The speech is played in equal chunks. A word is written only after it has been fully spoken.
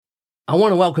I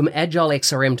want to welcome Agile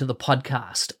XRM to the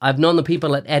podcast. I've known the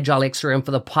people at Agile XRM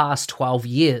for the past 12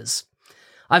 years.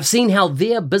 I've seen how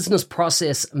their business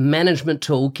process management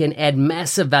tool can add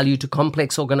massive value to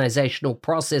complex organizational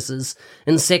processes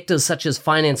in sectors such as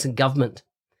finance and government.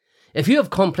 If you have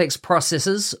complex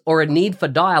processes or a need for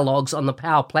dialogues on the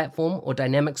Power Platform or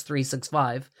Dynamics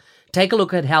 365, take a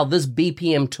look at how this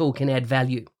BPM tool can add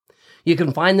value. You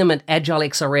can find them at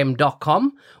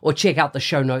agilexrm.com or check out the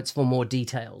show notes for more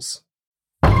details.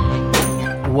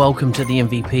 Welcome to the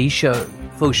MVP Show.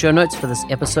 Full show notes for this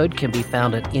episode can be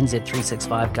found at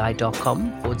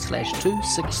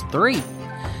nz365guy.com/263.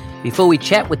 Before we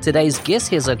chat with today's guest,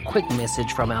 here's a quick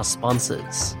message from our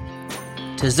sponsors.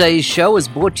 Today's show is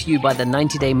brought to you by the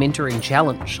 90-Day Mentoring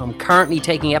Challenge. I'm currently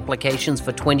taking applications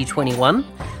for 2021.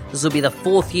 This will be the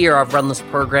fourth year I've run this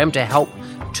program to help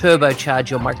turbocharge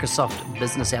your Microsoft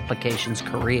Business Applications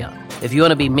career. If you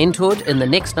want to be mentored in the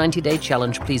next 90-day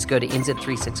challenge, please go to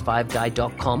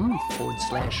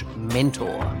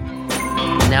nz365guy.com/mentor.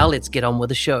 Now let's get on with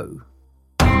the show.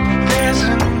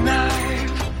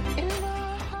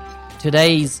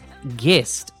 Today's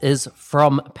guest is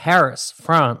from Paris,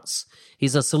 France.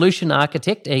 He's a solution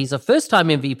architect. He's a first-time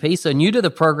MVP, so new to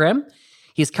the program.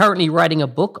 He's currently writing a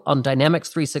book on Dynamics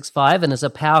 365 and is a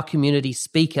Power Community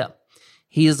speaker.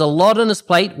 He has a lot on his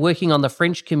plate working on the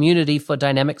French community for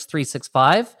Dynamics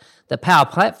 365, the Power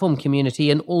Platform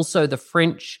community, and also the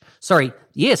French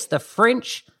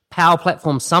Power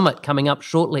Platform Summit coming up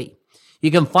shortly.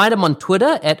 You can find him on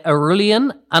Twitter at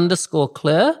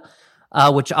Aurélien_Cleur,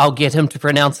 which I'll get him to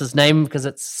pronounce his name because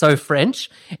it's so French.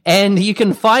 And you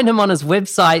can find him on his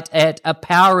website at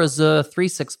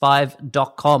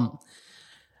powerazure365.com.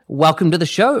 Welcome to the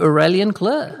show, Aurélien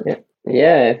Cleur.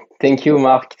 Yeah, thank you,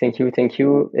 Mark. Thank you.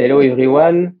 Hello,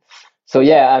 everyone. So,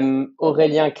 I'm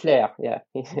Aurélien Cleur. Yeah,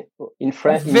 in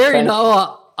French. Very nice.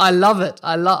 I love it.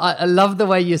 I love the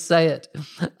way you say it.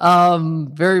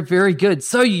 Very, very good.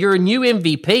 So, you're a new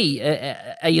MVP.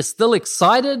 Are you still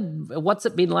excited? What's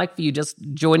it been like for you just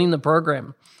joining the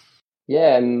program?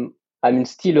 Yeah, I'm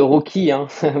still a rookie.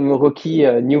 I'm a rookie,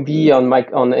 newbie on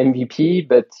MVP,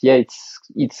 but yeah,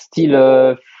 it's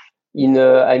still.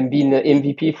 I've been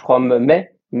MVP from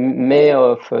May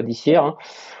of this year,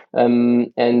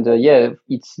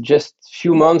 it's just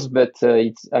few months, but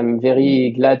I'm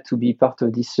very glad to be part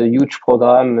of this huge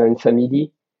program and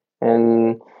family,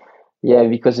 and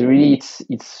because really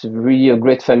it's really a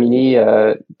great family.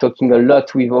 Talking a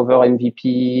lot with other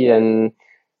MVP and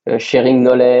sharing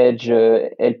knowledge,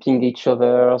 helping each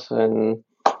other, and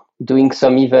doing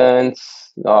some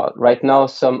events. Right now,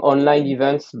 some online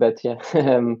events, but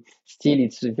still,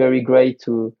 it's very great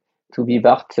to be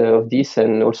part of this,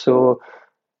 and also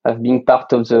I've been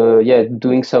part of the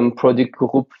doing some product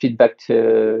group feedback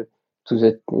to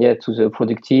the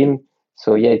product team.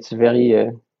 So it's very.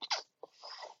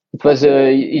 It was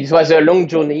a long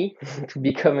journey to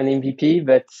become an MVP,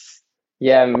 but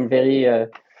I'm very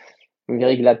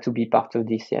glad to be part of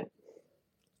this. Yeah,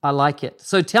 I like it.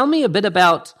 So tell me a bit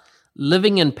about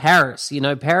living in Paris.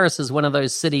 Paris is one of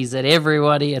those cities that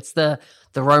it's the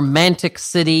romantic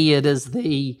city. It is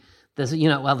the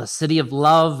city of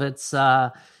love. It's,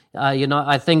 I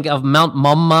think of Mount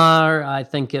Montmartre. I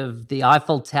think of the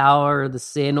Eiffel Tower, the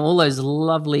Seine, all those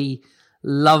lovely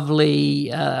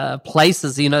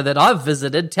places, that I've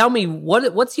visited. Tell me,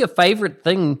 what's your favorite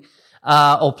thing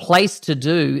or place to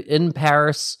do in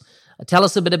Paris? Tell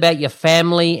us a bit about your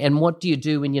family and what do you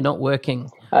do when you're not working?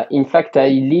 In fact, I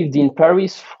lived in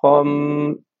Paris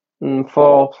for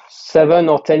 7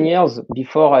 or 10 years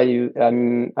before I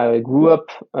grew up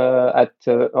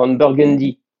on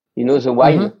Burgundy. You know the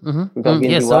wine, Burgundy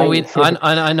yes, wine.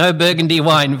 I know Burgundy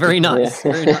wine. Very nice.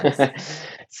 Yeah. Very nice.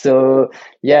 So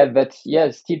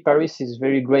still Paris is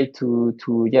very great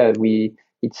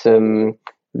it's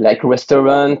like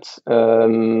restaurant,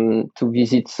 to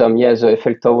visit some the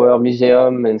Eiffel Tower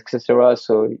museum and etc.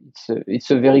 So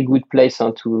it's a very good place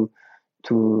to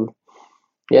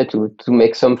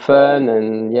make some fun,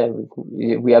 and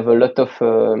we have a lot of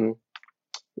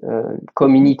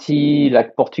community,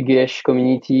 like Portuguese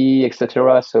community,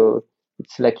 etc. So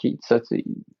it's a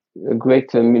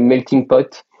great melting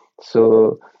pot.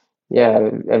 So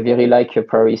I very like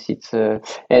Paris. It's and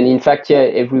in fact,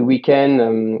 every weekend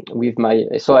with I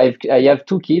have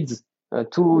 2 kids,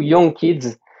 2 young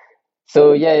kids.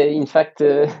 So in fact,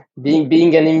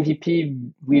 being an MVP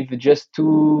with just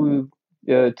 2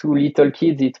 little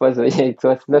kids, it was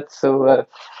not so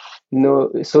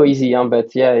so easy.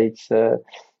 But it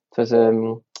was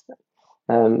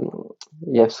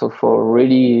so for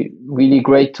really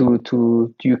great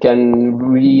to you can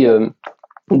really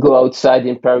go outside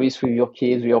in Paris with your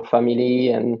kids, with your family.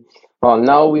 And well,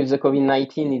 now with the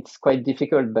COVID-19, it's quite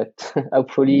difficult, but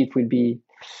hopefully it will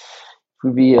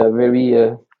be a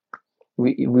very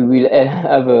we will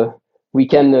have a we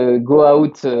can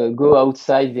go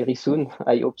outside very soon.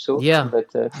 I hope so. Yeah, But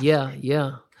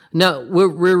yeah. Now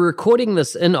we're recording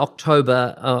this in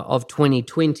October of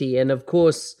 2020, and of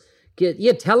course,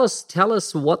 tell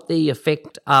us what the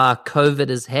effect COVID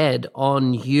has had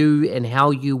on you and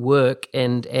how you work,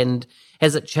 and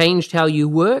has it changed how you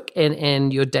work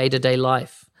and your day-to-day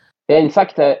life? yeah, in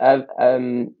fact,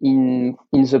 in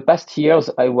the past years,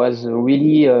 I was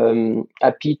really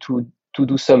happy to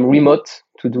do some remote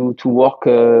to work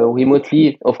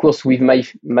remotely. Of course, with my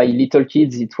little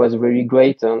kids, it was very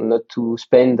great, and not to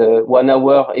spend 1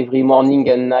 hour every morning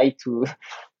and night to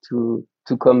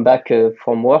come back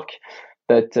from work.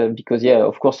 But because yeah,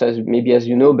 of course, as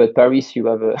you know, but Paris, you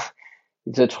have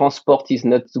the transport is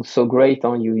not so great.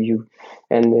 You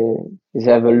and they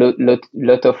have a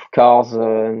lot of cars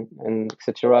and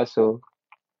etc. So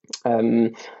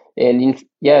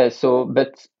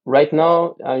but right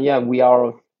now, yeah, we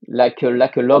are like a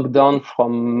lockdown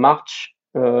from March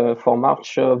for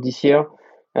March of this year,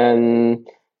 and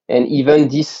even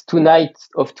this tonight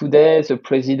of today, the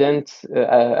president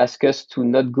asked us to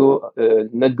not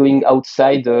going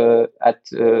outside at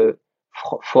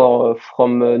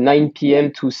from 9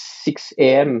 p.m. to 6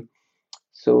 a.m.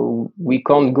 So we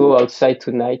can't go outside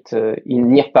tonight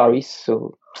in near Paris.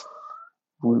 So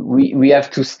we have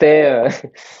to stay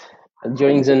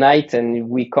during the night, and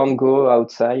we can't go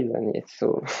outside. And it's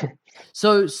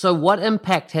So what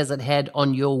impact has it had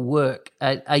on your work?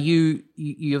 Are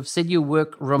you've said you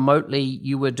work remotely.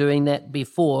 You were doing that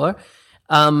before.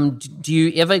 Do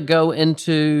you ever go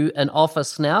into an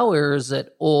office now, or is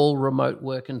it all remote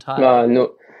work entirely?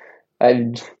 no.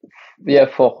 I Yeah,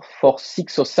 for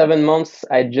 6 or 7 months,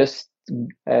 I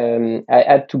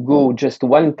had to go just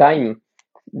one time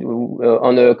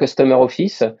on a customer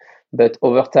office, but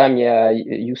over time, yeah, I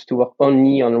used to work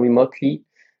only on remotely.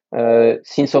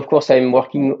 Since of course I'm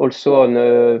working also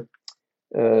on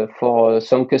for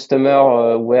some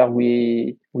customer where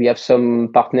we have some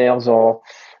partners or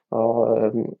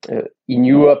in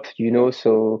Europe,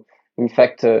 So in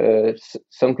fact,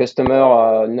 some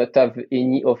customer not have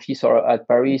any office or at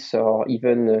Paris, or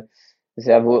even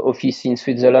they have an office in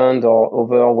Switzerland or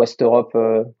over West Europe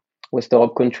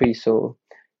countries. So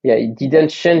yeah, it didn't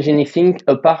change anything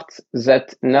apart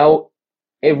that now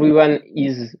everyone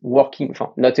is working.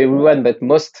 Not everyone, but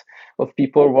most of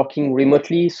people working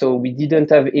remotely. So we didn't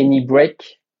have any break,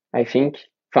 I think.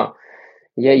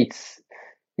 Yeah,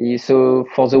 so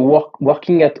for the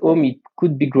working at home, it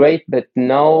could be great, but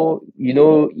now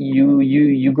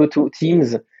you go to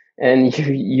Teams, and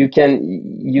you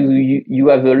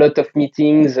have a lot of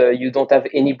meetings. You don't have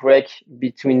any break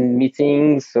between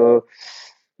meetings, so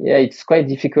yeah, it's quite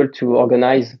difficult to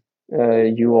organize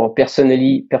your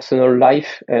personal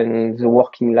life and the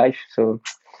working life. So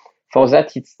for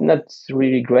that, it's not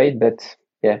really great, but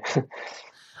yeah.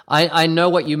 I know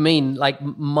what you mean. Like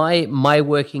my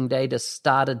working day just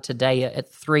started today at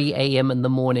 3 a.m. in the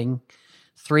morning.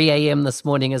 3 a.m. this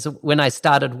morning is when I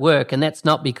started work, and that's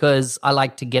not because I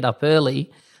like to get up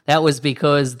early. That was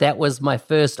because that was my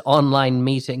first online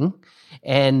meeting,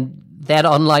 and that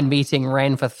online meeting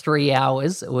ran for 3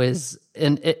 hours. It was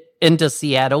into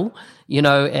Seattle,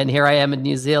 and here I am in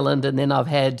New Zealand, and then I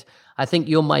think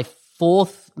you're my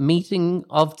fourth meeting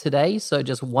of today, so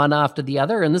just one after the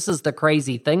other. And this is the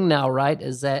crazy thing now, right,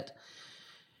 is that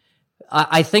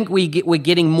I think we're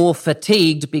getting more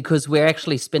fatigued because we're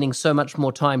actually spending so much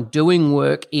more time doing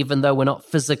work, even though we're not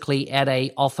physically at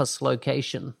a office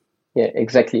location. Yeah,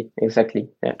 exactly.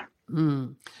 Yeah.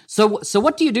 So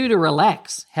what do you do to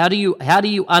relax? How do you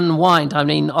unwind? I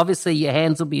mean, obviously your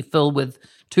hands will be filled with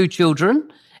 2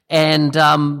 children, and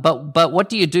but what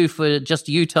do you do for just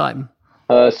you time?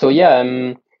 So yeah,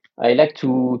 I like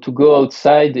to go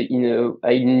outside.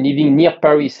 I'm living near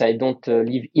Paris. I don't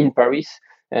live in Paris,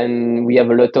 and we have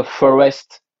a lot of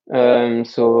forest.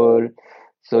 So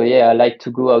yeah, I like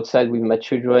to go outside with my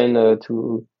children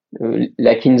to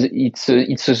like it's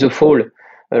the fall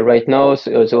right now,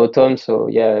 so, the autumn. So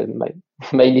yeah,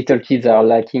 my little kids are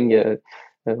liking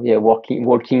yeah,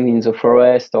 walking in the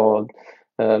forest, or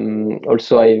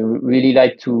also I really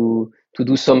like to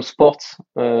do some sports.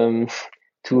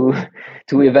 To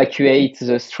evacuate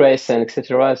the stress and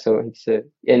etc. So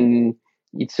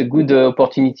it's a good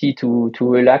opportunity to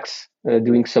relax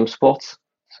doing some sports.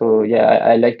 So yeah,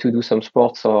 I like to do some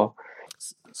sports. Or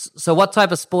So what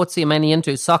type of sports are you mainly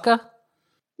into? Soccer?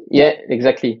 yeah,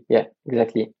 exactly. Yeah,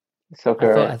 exactly.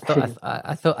 soccer.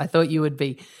 I thought you would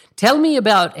be. Tell me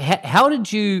about how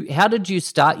did you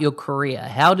start your career?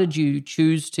 How did you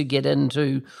choose to get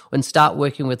into and start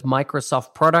working with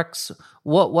Microsoft products?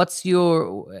 What's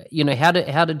your how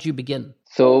did you begin?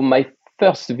 So my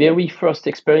very first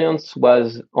experience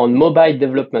was on mobile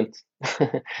development.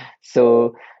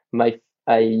 So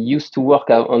I used to work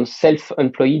on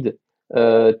self-employed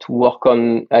to work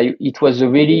on. It was the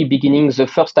really beginning, the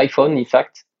first iPhone, in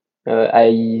fact.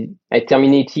 I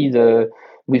terminated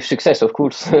with success, of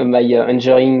course, my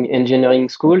engineering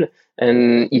school,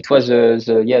 and it was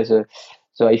the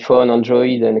iPhone,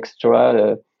 Android, and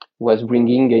etc. Was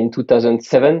bringing in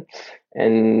 2007,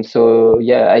 and so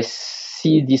I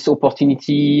see this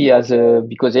opportunity as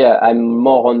because I'm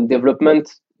more on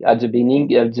development at the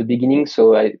beginning.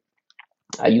 So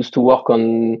I used to work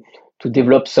on to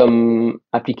develop some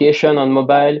application on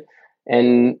mobile,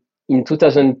 and in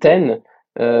 2010,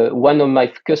 one of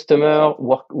my customer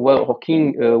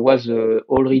working was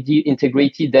already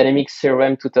integrated Dynamics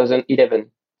CRM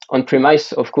 2011 on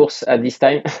premise, of course, at this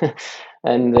time.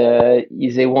 And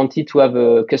they wanted to have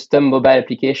a custom mobile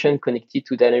application connected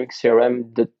to Dynamics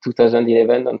CRM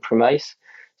 2011 on premise.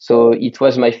 So it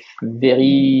was my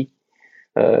very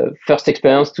first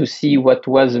experience to see what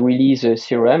was really the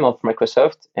CRM of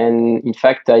Microsoft, and in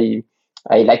fact, I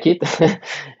like it,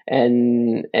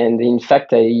 and in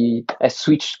fact, I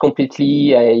switched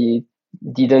completely. I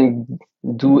didn't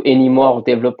do any more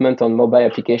development on mobile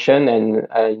application, and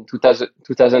in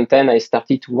 2010, I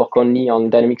started to work only on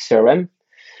Dynamics CRM,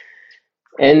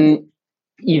 and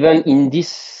even in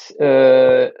this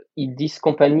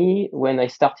company, when I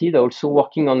started, also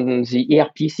working on the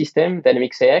ERP system,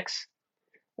 Dynamics AX,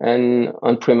 and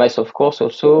on premise, of course,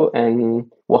 also,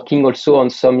 and working also on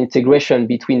some integration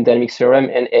between Dynamics CRM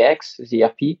and AX, the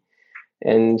ERP.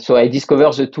 And so I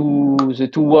discovered the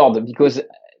two worlds, because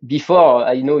before,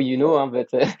 I know but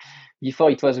before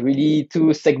it was really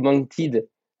two segmented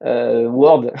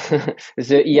world,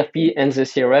 the ERP and the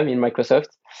CRM in Microsoft.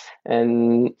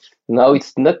 And now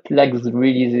it's not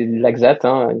really like that.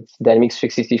 It's Dynamics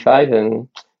 365, and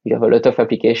you have a lot of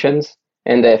applications.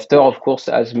 And after, of course,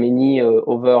 as many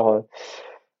other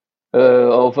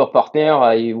partner,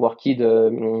 I worked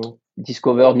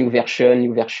discovered new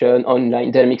version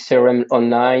online, Dynamics CRM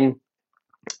online,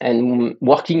 and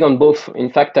working on both.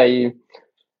 In fact, it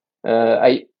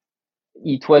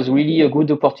was really a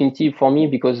good opportunity for me,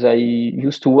 because I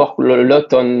used to work a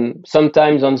lot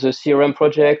sometimes on the CRM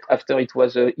project, after it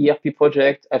was a ERP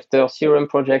project, after CRM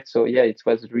project. So it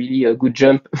was really a good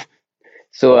jump.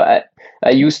 So I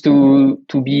used to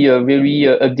be very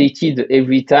updated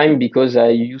every time, because I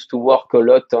used to work a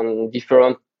lot on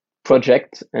different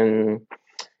projects, and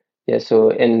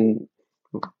and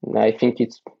I think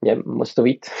it's most of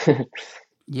it.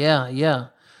 Yeah.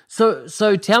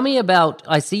 So tell me about.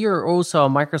 I see you're also a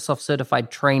Microsoft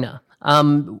certified trainer.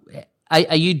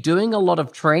 Are you doing a lot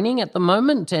of training at the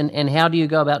moment, and how do you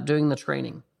go about doing the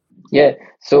training? Yeah.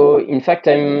 So in fact,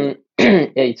 I'm.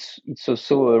 It's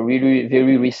also really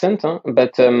very recent,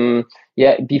 but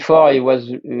before I was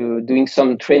doing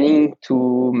some training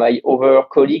to my other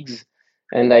colleagues,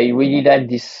 and I really like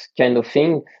this kind of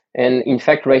thing. And in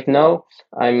fact, right now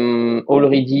I'm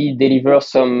already deliver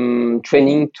some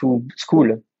training to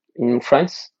school in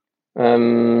France.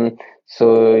 So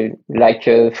like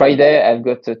Friday, I've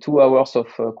got 2 hours of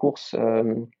course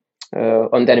on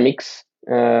Dynamics.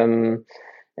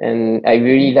 And I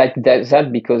really like that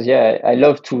because I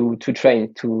love to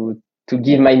train, to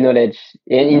give my knowledge.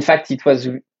 And in fact, it was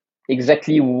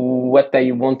exactly what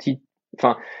I wanted.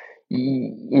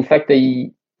 In fact,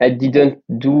 I didn't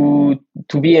do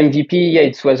to be MVP. Yeah,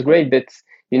 it was great, but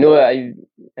I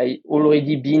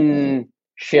already been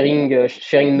sharing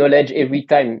knowledge every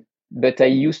time. But I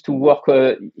used to work.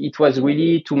 It was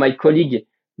really to my colleague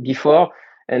before,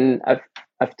 and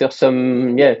after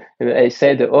some, I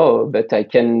said, oh, but I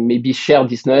can maybe share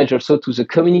this knowledge also to the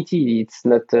community. It's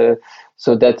not,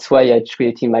 so that's why I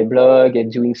created my blog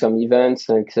and doing some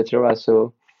events, etc.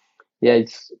 So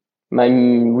it's my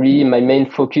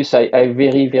main focus. I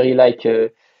very, very like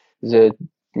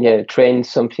train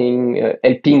something,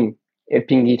 helping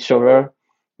each other.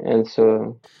 And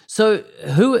so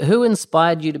who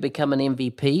inspired you to become an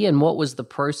MVP, and what was the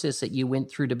process that you went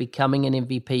through to becoming an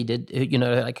MVP? Did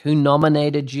who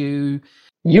nominated you?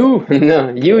 You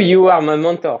are my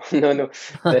mentor. No.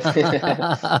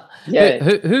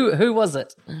 Who was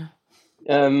it?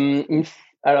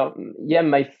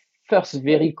 My first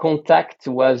very contact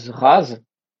was Raz,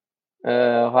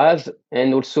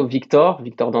 and also Victor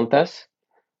Dantas,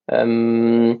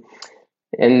 and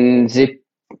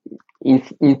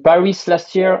in Paris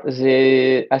last year,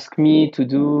 they asked me to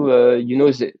do,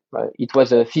 it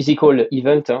was a physical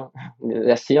event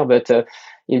last year, but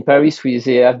in Paris,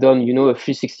 they have done, a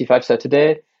 365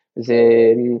 Saturday.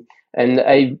 And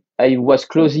I was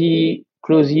closely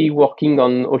working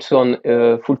on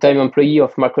full-time employee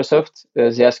of Microsoft.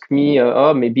 They asked me,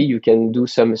 maybe you can do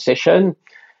some session.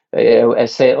 I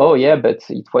say, oh yeah, but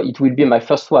it will be my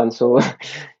first one. So,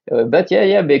 but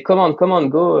come on,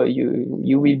 go.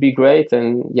 You will be great.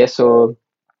 And yeah, so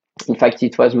in fact,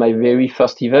 it was my very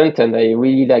first event, and I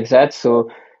really like that. So,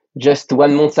 just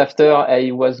 1 month after,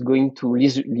 I was going to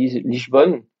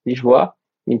Lisboa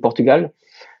in Portugal,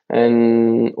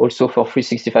 and also for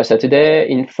 365 Saturday.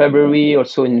 In February,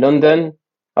 also in London.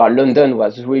 London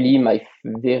was really my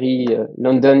very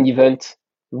London event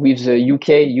with the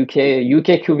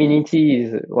UK community.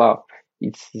 Is wow.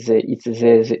 They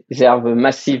have a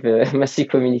massive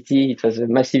community. It was a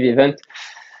massive event,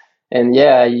 and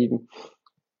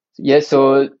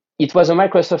so it was a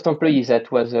Microsoft employee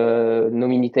that was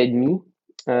nominated me.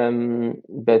 It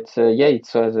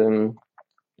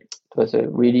was a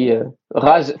really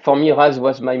Raz, for me. Raz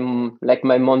was my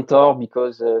mentor,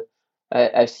 because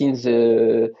I've seen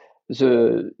the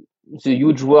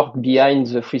huge work behind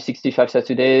the 365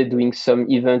 Saturday, doing some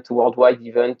worldwide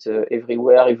event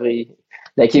everywhere, every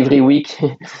week.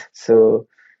 So,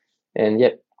 and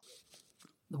yeah.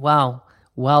 Wow,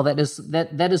 that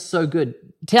is so good.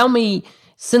 Tell me,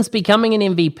 since becoming an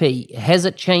MVP, has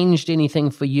it changed anything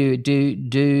for you?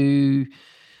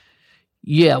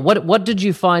 What did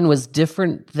you find was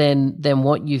different than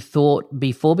what you thought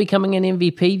before becoming an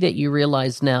MVP that you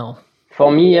realize now?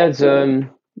 For me,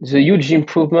 the huge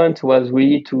improvement was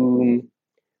really to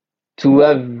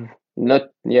have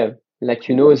not,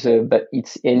 but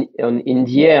it's in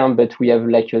the air, but we have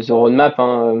like the roadmap,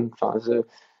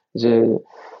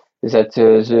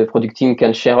 the product team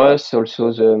can share us,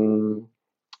 also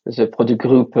the product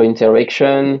group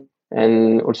interaction,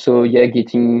 and also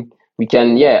we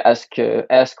can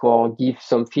ask or give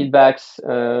some feedbacks.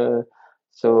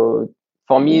 So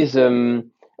for me,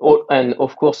 and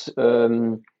of course,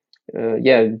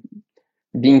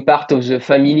 being part of the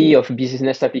family of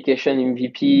business application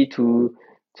MVP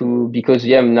because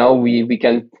now we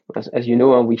can, as you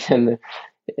know, we can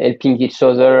helping each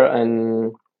other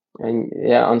and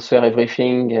answer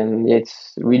everything, and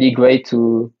it's really great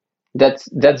that's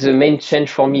the main change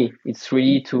for me. It's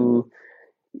really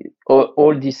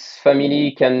all this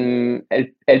family can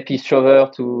help each other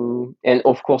and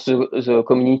of course the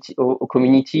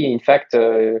community in fact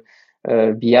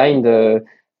behind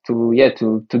to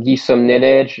give some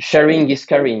knowledge. Sharing is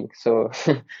caring. So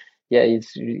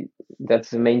that's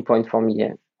the main point for me.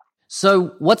 Yeah.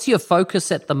 So what's your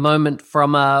focus at the moment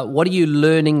from what are you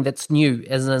learning that's new?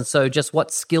 So just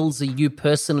what skills are you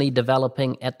personally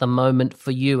developing at the moment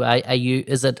for you?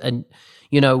 Is it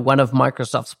one of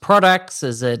Microsoft's products?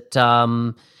 Is it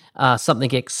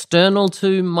something external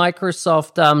to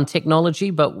Microsoft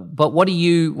technology? But what are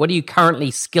you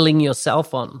currently skilling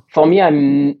yourself on? For me,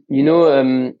 I'm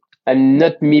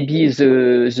not maybe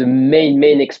the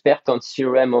main expert on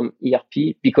CRM on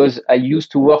ERP, because I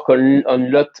used to work on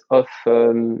lot of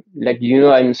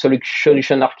I'm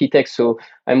solution architect, so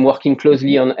I'm working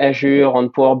closely on Azure, on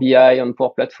Power BI, on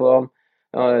Power Platform.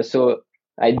 So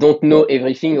I don't know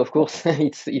everything, of course.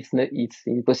 it's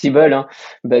impossible,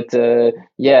 but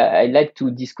I like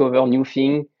to discover new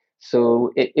things.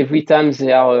 So every time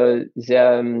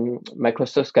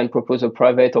Microsoft can propose a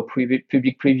private or public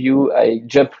preview, I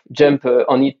jump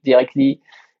on it directly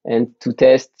and to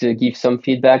test, give some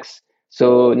feedbacks.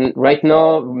 So right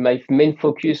now, my main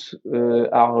focus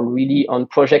are really on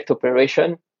project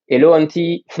operation. Hello,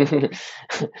 Antti,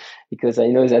 because I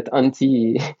know that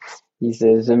Antti is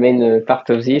the main part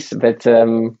of this. But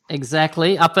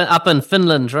exactly up in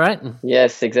Finland, right?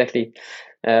 Yes, exactly.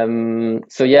 I'm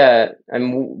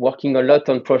working a lot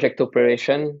on project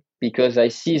operation, because I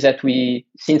see that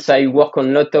since I work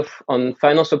on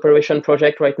finance operation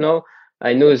project right now,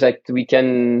 I know that we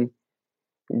can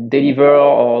deliver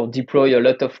or deploy a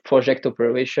lot of project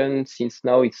operation, since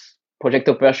now project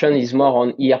operation is more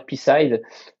on ERP side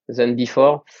than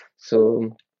before. So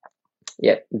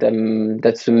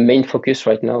that's the main focus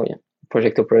right now. Yeah,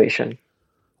 project operation.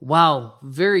 Wow,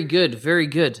 very good, very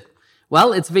good.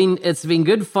 Well, it's been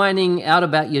good finding out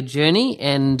about your journey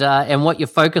and what you're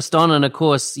focused on, and of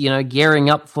course, gearing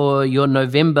up for your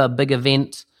November big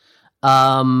event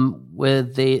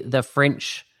with the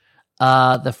French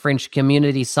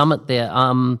Community Summit there.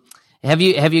 Have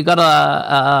you got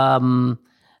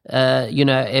have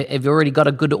you already got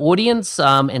a good audience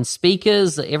and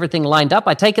speakers, everything lined up?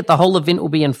 I take it the whole event will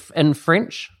be in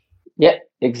French. Yeah,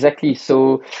 exactly.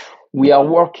 So we are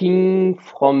working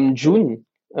from June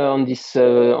on this,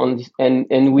 and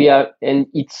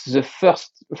it's the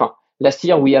first. Last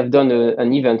year we have done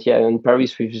an event, in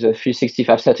Paris with the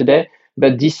 365 Saturday.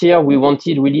 But this year we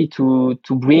wanted really to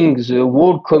bring the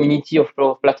whole community of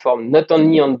Power Platform, not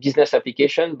only on business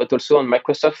application, but also on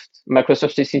Microsoft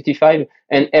 365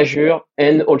 and Azure,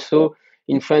 and also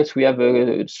in France we have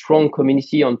a strong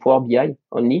community on Power BI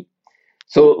only.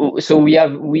 So we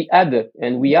have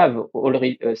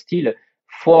already still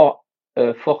four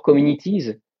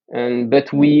communities,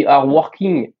 but we are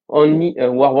working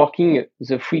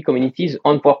the free communities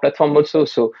on Power Platform also.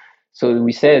 So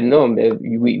we said no,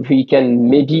 we can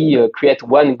maybe create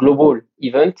one global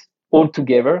event all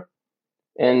together.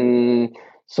 And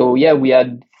so we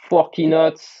had 4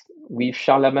 keynotes with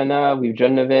Charles Lamanna, with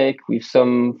John Levesque, with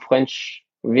some French,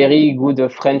 very good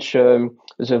French,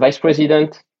 the vice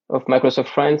president of Microsoft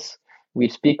France will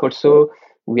speak also.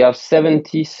 We have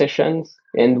 70 sessions,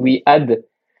 and we had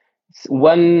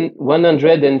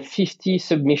 150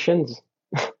 submissions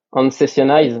on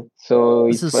Sessionize. So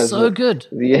this is so good.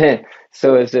 Yeah.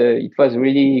 So it was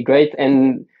really great.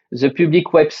 And the public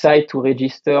website to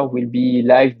register will be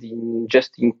live in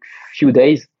few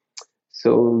days.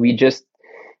 So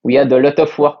we had a lot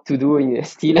of work to do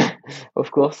still,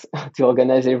 of course, to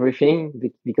organize everything,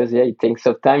 because it takes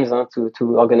some time to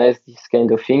organize this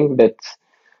kind of thing. But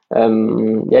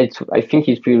I think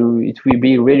it will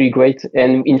be really great.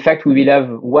 And in fact, we will have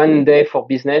one day for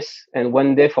business and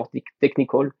one day for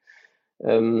technical.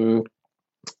 And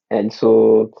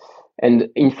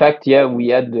in fact, we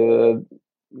had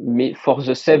for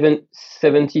the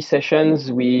 70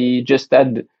 sessions, we just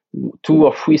had 2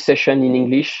 or 3 sessions in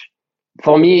English.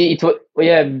 For me,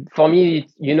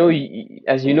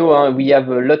 as you know, we have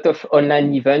a lot of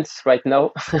online events right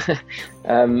now.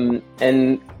 And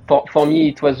for me,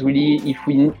 it was really, if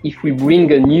we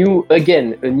bring a new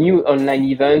online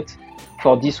event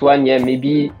for this one,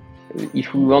 maybe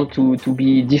if we want to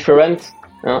be different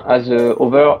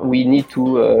we need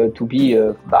to be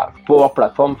Power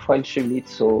Platform French elite.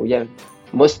 So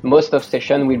most of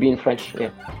session will be in French.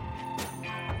 Yeah.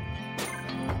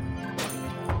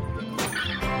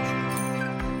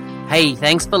 Hey,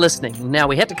 thanks for listening. Now,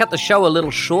 we had to cut the show a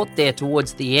little short there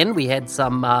towards the end. We had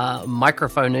some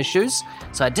microphone issues,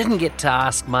 so I didn't get to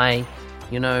ask my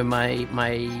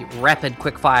rapid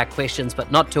quick-fire questions, but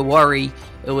not to worry.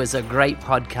 It was a great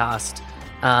podcast,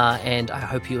 and I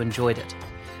hope you enjoyed it.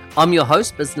 I'm your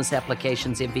host, Business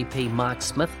Applications MVP Mark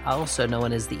Smith, also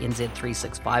known as the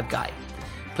NZ365 Guy.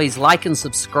 Please like and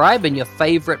subscribe in your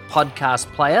favorite podcast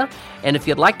player. And if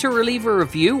you'd like to leave a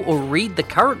review or read the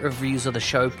current reviews of the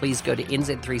show, please go to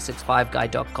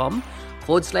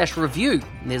nz365guy.com/review.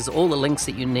 There's all the links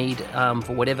that you need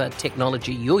for whatever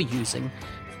technology you're using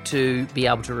to be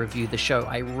able to review the show.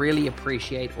 I really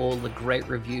appreciate all the great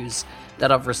reviews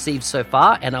that I've received so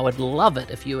far, and I would love it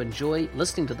if you enjoy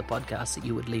listening to the podcast that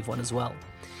you would leave one as well.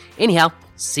 Anyhow,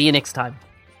 see you next time.